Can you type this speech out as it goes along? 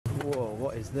Whoa,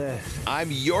 what is this? I'm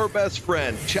your best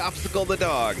friend, Chopsicle the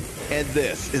Dog, and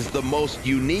this is the most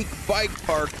unique bike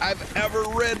park I've ever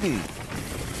ridden.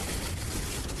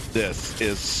 This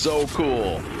is so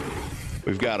cool.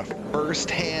 We've got a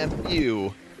first-hand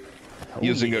view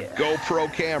using a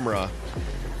GoPro camera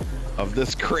of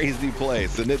this crazy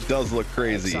place, and it does look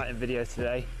crazy. Exciting video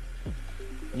today.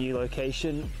 New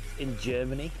location in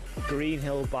Germany, Green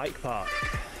Hill Bike Park.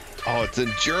 Oh, it's in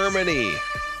Germany.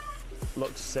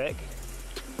 Looks sick.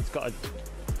 It's got a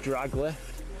drag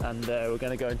lift, and we're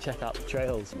going to go and check out the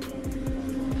trails.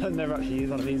 I've never actually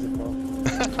used one of these before.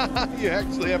 You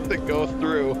actually have to go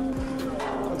through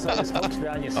Looks like there's hooks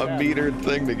behind your a step. metered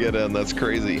thing to get in. That's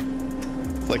crazy.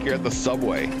 It's like you're at the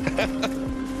subway.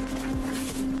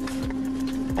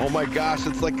 Oh my gosh,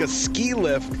 it's like a ski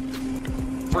lift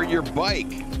for your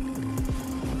bike.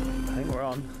 I think we're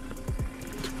on.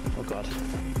 Oh god.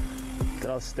 Look at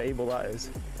how stable that is.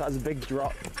 That's a big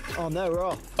drop. Oh no, we're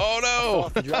off. Oh no!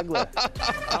 Off the drag lift.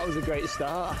 That was a great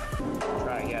start.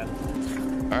 Try again.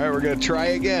 All right, we're gonna try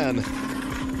again.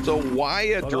 So why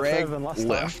a Well, drag further than last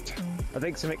lift? time. I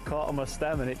think something caught on my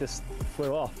stem and it just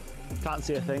flew off. Can't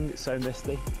see a thing, it's so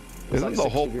misty. It's Isn't like the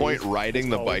 6 whole degrees. point riding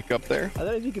It's the cold. bike up there? I don't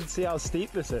know if you can see how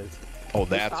steep this is. Oh,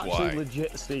 that's It's actually why.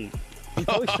 legit steep. You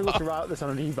probably struggle to ride this on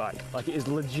an e-bike. Like, it is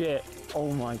legit.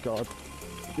 Oh my god.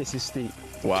 This is steep.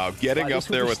 Wow, getting Like, up this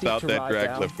would there be steep without to that ride drag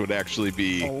down. lift would actually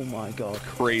be Oh my god.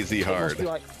 crazy It must hard. be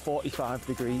like 45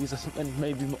 degrees or something.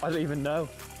 Maybe more. I don't even know.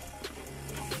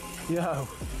 Yo.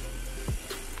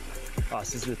 Oh,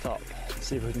 this is the top. Let's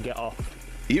see if we can get off.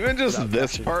 Even just without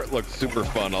this crashing. part looks super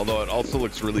fun, although it also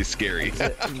looks really scary. Is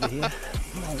it under here?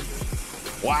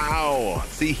 Wow.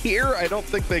 See, here, I don't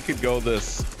think they could go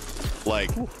this, like,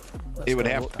 it would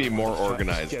have to be more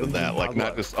organized than that. Like,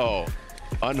 not just, oh,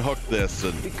 unhook this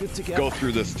and Be good to go. go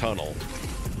through this tunnel.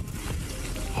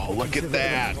 Oh, look at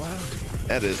that.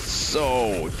 That is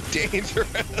so dangerous.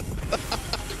 I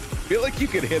feel like you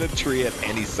could hit a tree at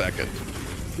any second.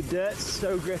 The dirt's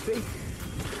so grippy.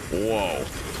 Whoa.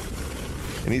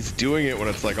 And he's doing it when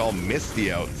it's like all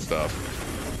misty out and stuff.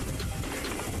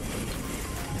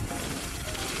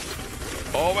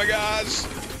 Oh my gosh.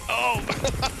 Oh.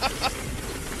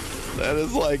 That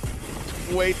is like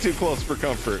way too close for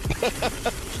comfort.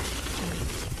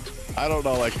 I don't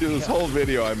know, like through this whole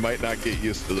video, I might not get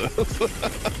used to this.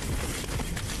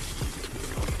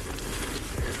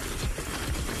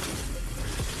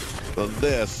 So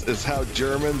this is how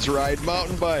Germans ride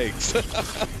mountain bikes.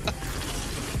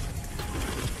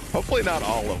 Hopefully not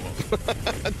all of them,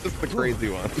 just the crazy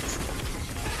ones.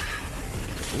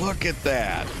 Look at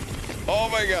that. Oh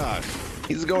my gosh,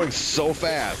 he's going so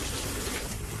fast.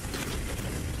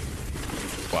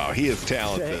 Wow, he is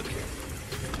talented. Sick.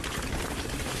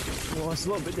 Well, it's a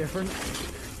little bit different.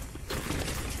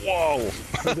 Whoa.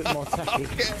 A little bit more techy.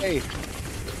 Okay.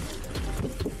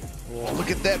 Whoa, look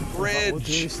at that Would bridge.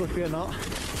 you slippy or not?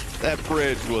 That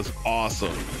bridge was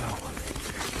awesome.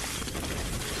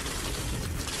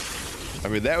 I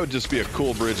mean, that would just be a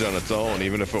cool bridge on its own,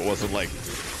 even if it wasn't like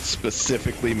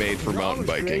specifically made for mountain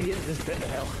biking. This bit of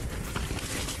hill.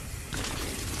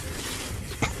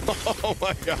 Oh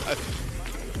my god.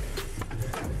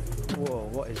 Whoa,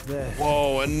 what is this?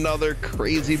 Whoa, another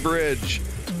crazy bridge.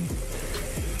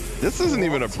 This isn't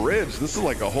even a bridge. This is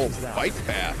like a whole bike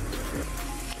path.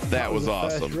 That was the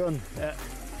first awesome. run at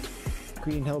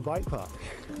Green Hill Bike Park.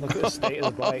 Look at the state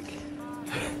of the bike.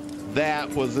 That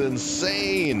was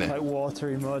insane. Like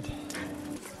watery mud.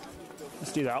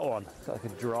 Let's do that one. It's like a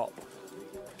drop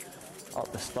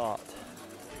at the start.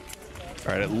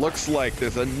 All right, it looks like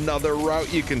there's another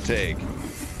route you can take.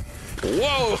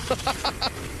 Whoa!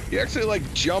 You actually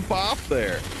like jump off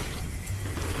there.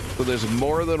 So there's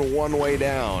more than one way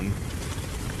down.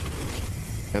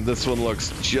 And this one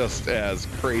looks just as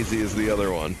crazy as the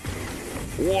other one.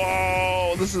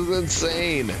 Whoa, this is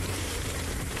insane.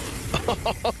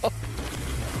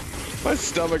 My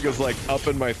stomach is like up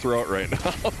in my throat right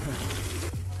now.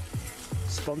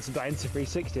 Sponsored by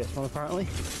Insta360 this one apparently.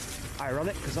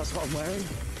 Ironic, because that's what I'm wearing.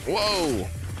 Whoa.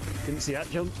 Didn't see that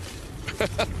jump.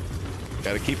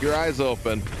 Gotta keep your eyes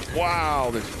open.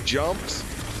 Wow, there's jumps.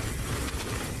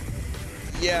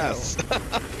 Yes.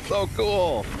 So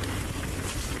cool.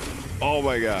 Oh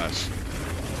my gosh.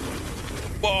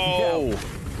 Whoa. Yeah,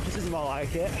 this is more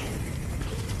like it.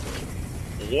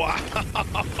 Wow.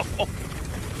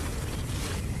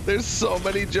 There's so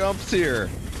many jumps here.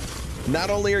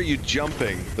 Not only are you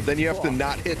jumping, but then you have to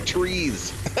not hit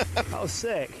trees. That was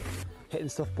sick. Hitting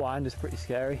stuff blind is pretty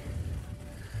scary.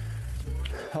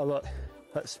 Oh look,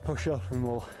 let's push up and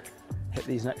we'll hit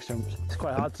these next jumps. It's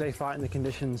quite hard today fighting the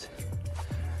conditions.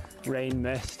 Rain,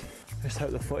 mist. Just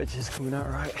hope the footage is coming out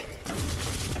right.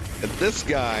 And this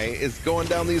guy is going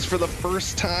down these for the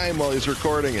first time while he's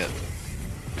recording it.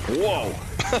 Whoa.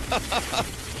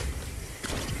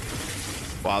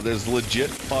 Wow, there's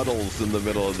legit puddles in the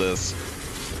middle of this.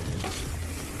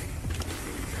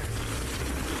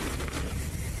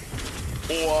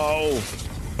 Whoa.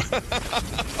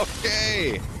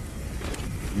 Okay.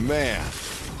 Man.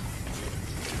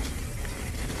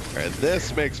 All right,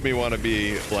 this makes me want to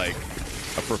be like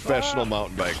a professional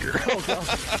mountain biker. Oh, God.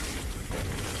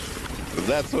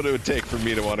 That's what it would take for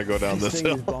me to want to go down this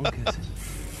hill.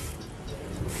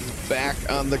 Back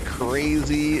on the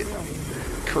crazy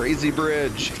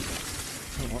bridge.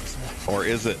 Or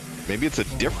is it? Maybe it's a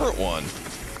different one.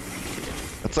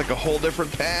 That's like a whole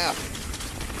different path.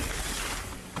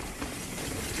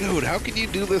 Dude, how can you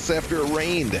do this after it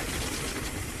rained?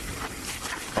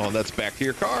 Oh, that's back to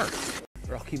your car.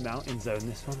 Rocky Mountain Zone,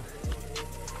 this one.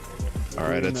 All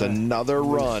right, it's another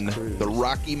run. The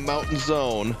Rocky Mountain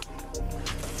Zone.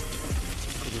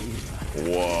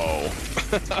 Whoa.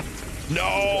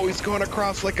 No, he's going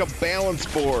across like a balance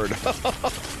board.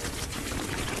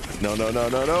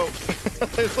 No.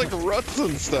 It's like ruts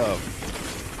and stuff.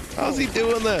 How's he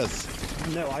doing this?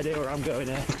 No idea where I'm going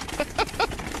here.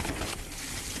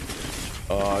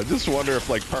 I just wonder if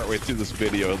like partway through this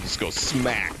video he'll just go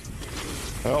smack.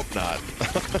 I hope not.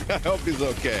 I hope he's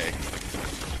okay.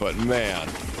 But man.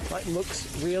 Like looks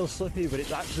real slippy, but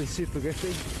it's actually super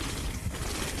grippy.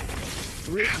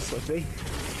 Really slippy.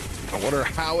 I wonder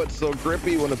how it's so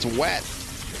grippy when it's wet.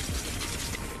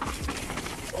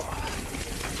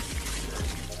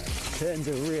 Turns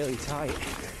are really tight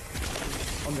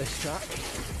on this track.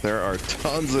 There are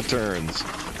tons of turns.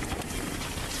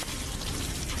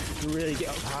 You really get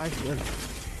up high and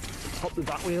pop the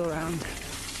back wheel around.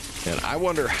 And I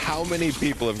wonder how many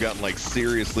people have gotten like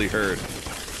seriously hurt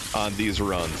on these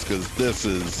runs, because this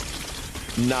is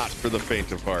not for the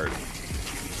faint of heart.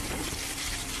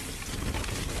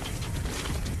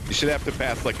 You should have to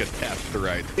pass like a test to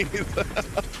ride these.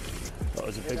 That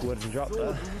was a big wooden drop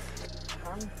there.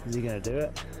 Is he gonna do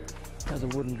it? There's a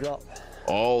wooden drop.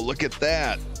 Oh, look at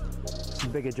that.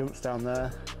 Some bigger jumps down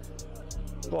there.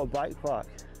 What a bike park.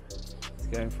 He's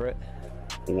going for it.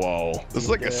 Whoa, this is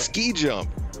like a ski jump.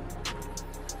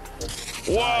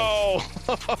 Whoa.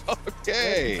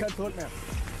 Okay.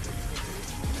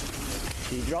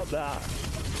 He dropped that.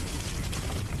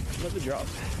 Another drop.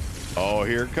 Oh,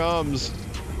 here it comes.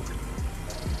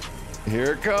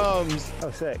 Here it comes.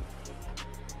 Oh, sick.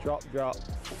 Drop.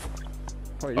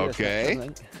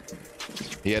 Okay.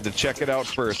 He had to check it out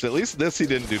first. At least this he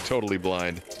didn't do totally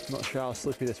blind. Not sure how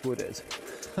slippy this wood is.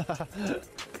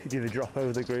 He did a drop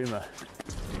over the groomer.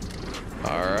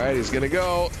 All right, he's gonna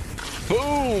go.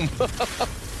 Boom!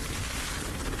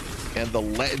 And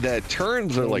the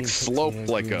turns are like sloped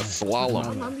like a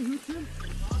slalom.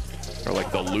 Or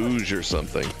like the luge or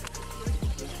something.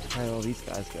 How are all these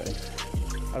guys going?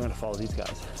 I'm gonna follow these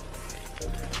guys.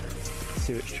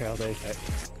 See which trail they pick.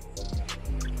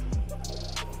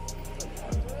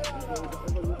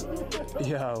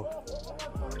 Yo.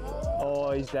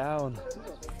 Oh, he's down.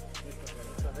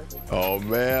 Oh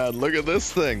man, look at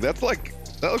this thing. That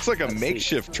looks like a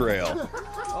makeshift trail.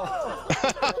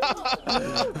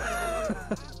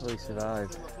 We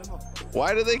survived.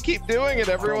 Why do they keep doing it?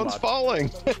 Everyone's falling.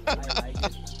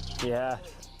 Yeah,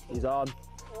 he's on.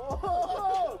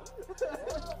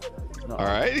 All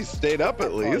right, he stayed up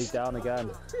at least. He's down again.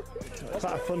 Is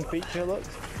that a fun feature, look?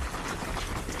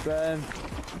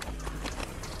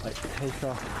 Like, take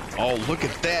off. Oh, look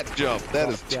at that jump. That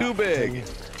is too big.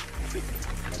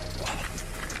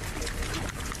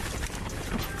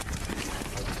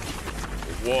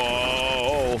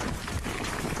 Whoa.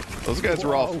 Those guys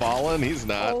were all falling. He's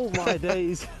not. Oh, my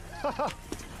days.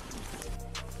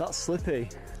 That's slippy.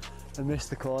 I missed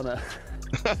the corner.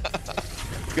 I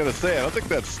was gonna say, I don't think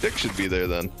that stick should be there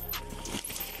then.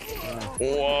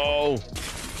 Whoa.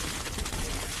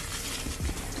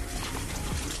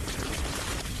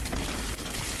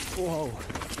 Whoa.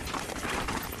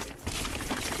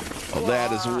 Oh,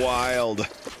 that is wild.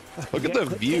 Look at the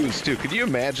views too. Could you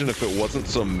imagine if it wasn't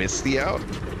so misty out?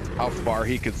 How far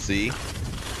he could see?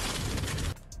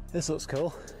 This looks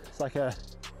cool. It's like a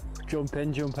jump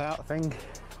in, jump out thing.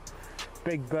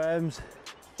 Big berms.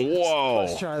 Whoa.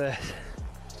 Let's try this.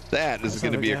 That is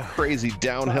going to be a crazy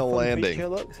downhill landing. Feature,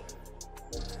 look.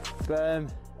 Berm.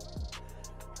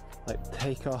 Like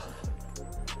take off.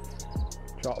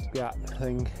 Drop gap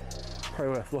thing.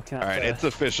 Probably worth looking at. All right, it's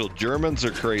official. Germans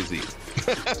are crazy.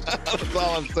 That's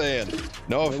all I'm saying.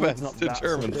 No offense to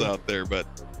Germans out there, but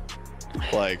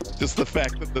like just the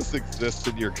fact that this exists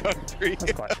in your country.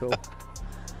 That's quite cool.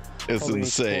 It's Probably need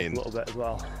to talk insane. a little bit as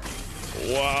well.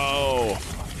 Whoa.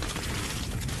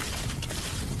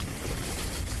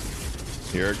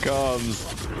 Here it comes.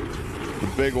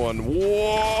 The big one.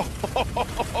 Whoa.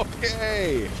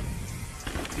 Okay.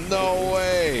 No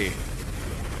way.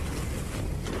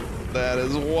 That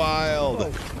is wild.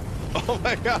 Whoa. Oh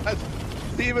my God.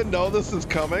 Do you even know this is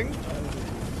coming?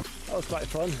 That was quite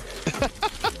fun.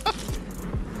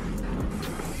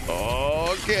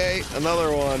 Okay, another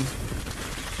one.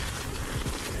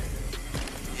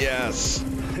 Yes.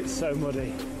 It's so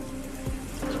muddy.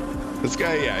 This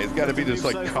guy, yeah, he's got to be just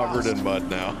like so covered fast. in mud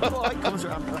now. Oh, it comes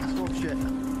around fast. Oh shit.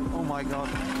 Oh my God.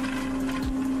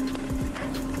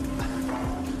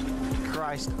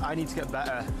 Christ, I need to get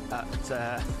better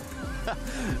at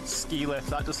ski lift.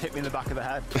 That just hit me in the back of the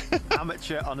head.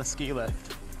 Amateur on a ski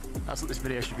lift. That's what this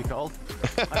video should be called.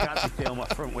 I can actually feel my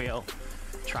front wheel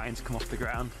trying to come off the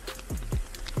ground.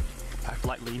 I have to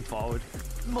like lean forward.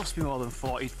 It must be more than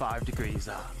 45 degrees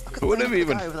there. Who would have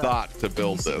even thought to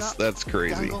build this? That's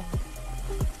crazy. Dangle.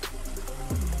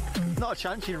 Not a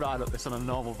chance you'd ride up this on a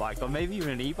normal bike, or maybe even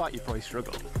an e-bike you'd probably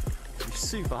struggle. It'd be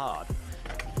super hard.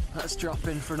 Let's drop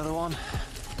in for another one.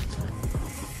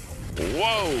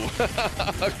 Whoa.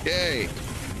 Okay.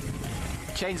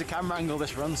 Change the camera angle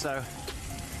this run so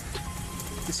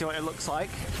to see what it looks like.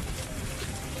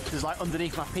 This is like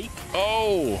underneath my peak.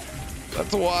 Oh,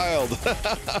 that's wild.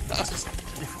 This is a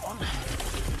different one.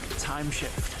 Time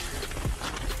shift.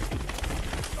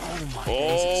 Oh my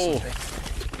Oh. days,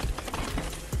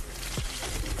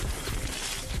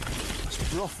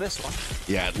 it's rough, this one.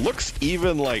 Yeah, it looks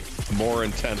even like more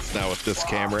intense now with this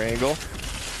camera angle.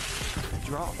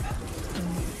 Drop.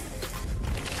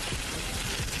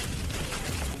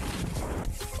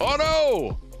 Oh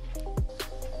no!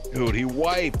 Dude, he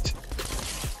wiped.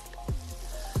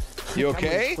 You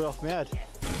okay? Flew off my head.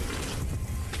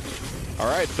 All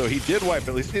right, so he did wipe.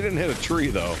 At least he didn't hit a tree,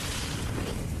 though.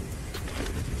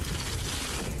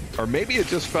 Or maybe it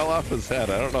just fell off his head.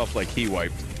 I don't know if, like, he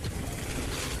wiped.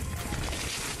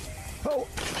 Oh,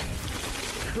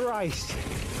 Christ.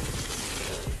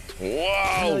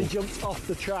 Whoa! Nearly jumped off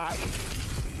the track.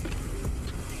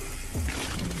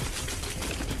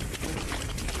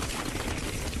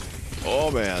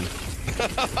 Oh, man.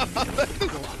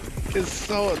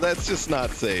 That's just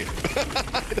not safe.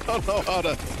 I don't know how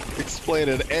to explain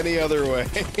it any other way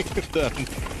than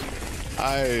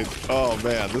oh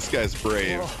man, this guy's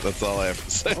brave. Oh. That's all I have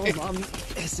to say. Oh man,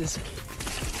 this is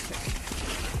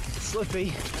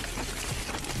slippy.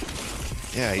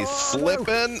 Yeah, he's Oh,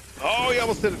 slipping. no. Oh, he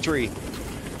almost hit a tree.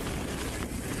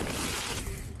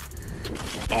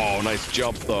 Oh, nice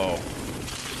jump though.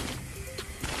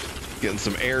 Getting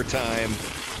some air time.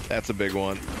 That's a big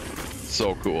one.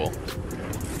 So cool.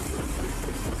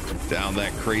 Down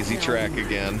that crazy track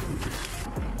again.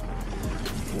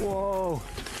 Whoa,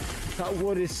 that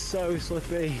wood is so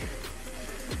slippy.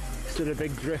 Stood a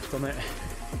big drift on it.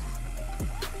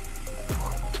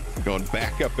 Going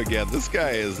back up again. This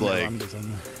guy is like,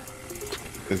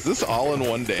 is this all in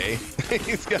one day?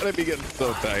 He's got to be getting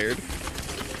so tired.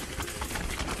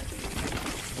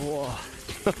 Whoa,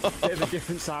 bit of a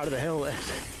different side of the hill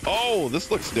this. Oh, this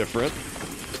looks different.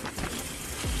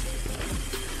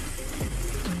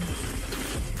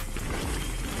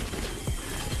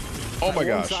 Oh my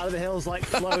gosh. One side of the hill's like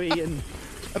flowy and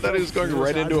I thought he was going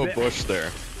right into a bush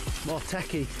there. more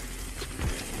techie.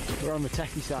 We're on the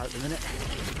techie side at the minute.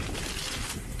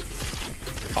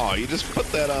 Oh, you just put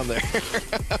that on there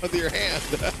with your hand.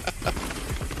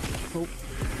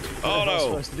 Oh I was no.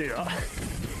 supposed to do that.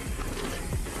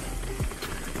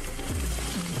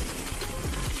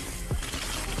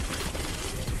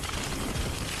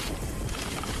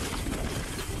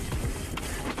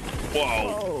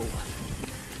 Whoa. Oh,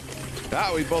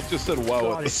 Ah, we both just said whoa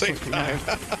God, at the it's same fucking time.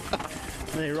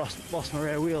 and then he lost my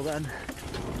rear wheel then.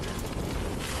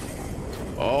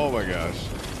 Oh my gosh.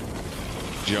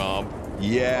 Jump.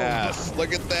 Yes.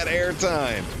 Look at that air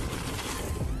time.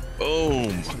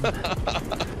 Boom.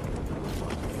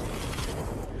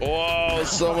 Whoa,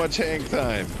 so much hang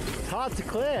time. It's hard to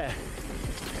clear.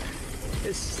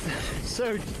 It's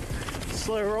so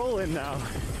slow rolling now.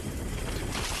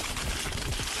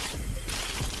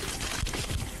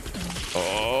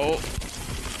 Oh.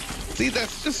 See,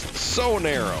 that's just so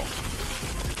narrow.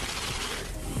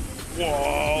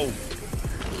 Whoa.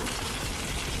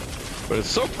 But it's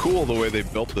so cool the way they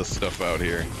built this stuff out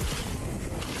here.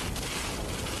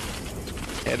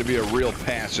 Had to be a real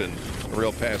passion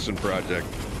project.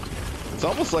 It's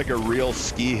almost like a real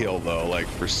ski hill though, like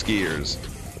for skiers,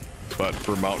 but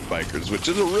for mountain bikers, which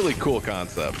is a really cool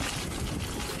concept.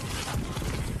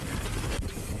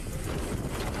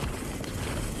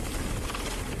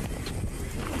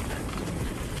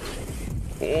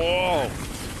 Whoa.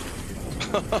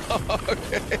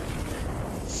 Okay.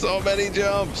 So many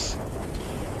jumps.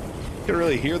 You can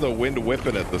really hear the wind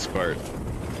whipping at this part.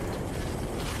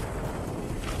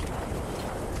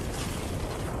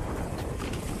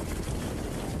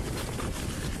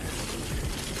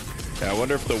 Yeah, I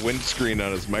wonder if the windscreen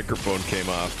on his microphone came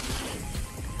off.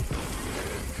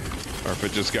 Or if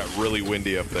it just got really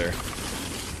windy up there.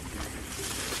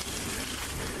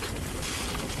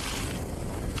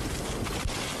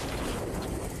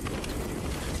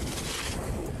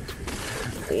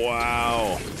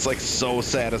 Wow, it's like so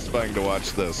satisfying to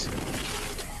watch this.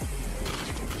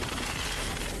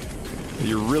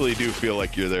 You really do feel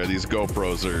like you're there. These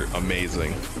GoPros are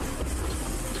amazing.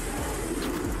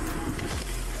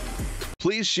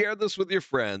 Please share this with your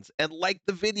friends and like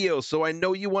the video so I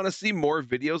know you want to see more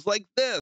videos like this.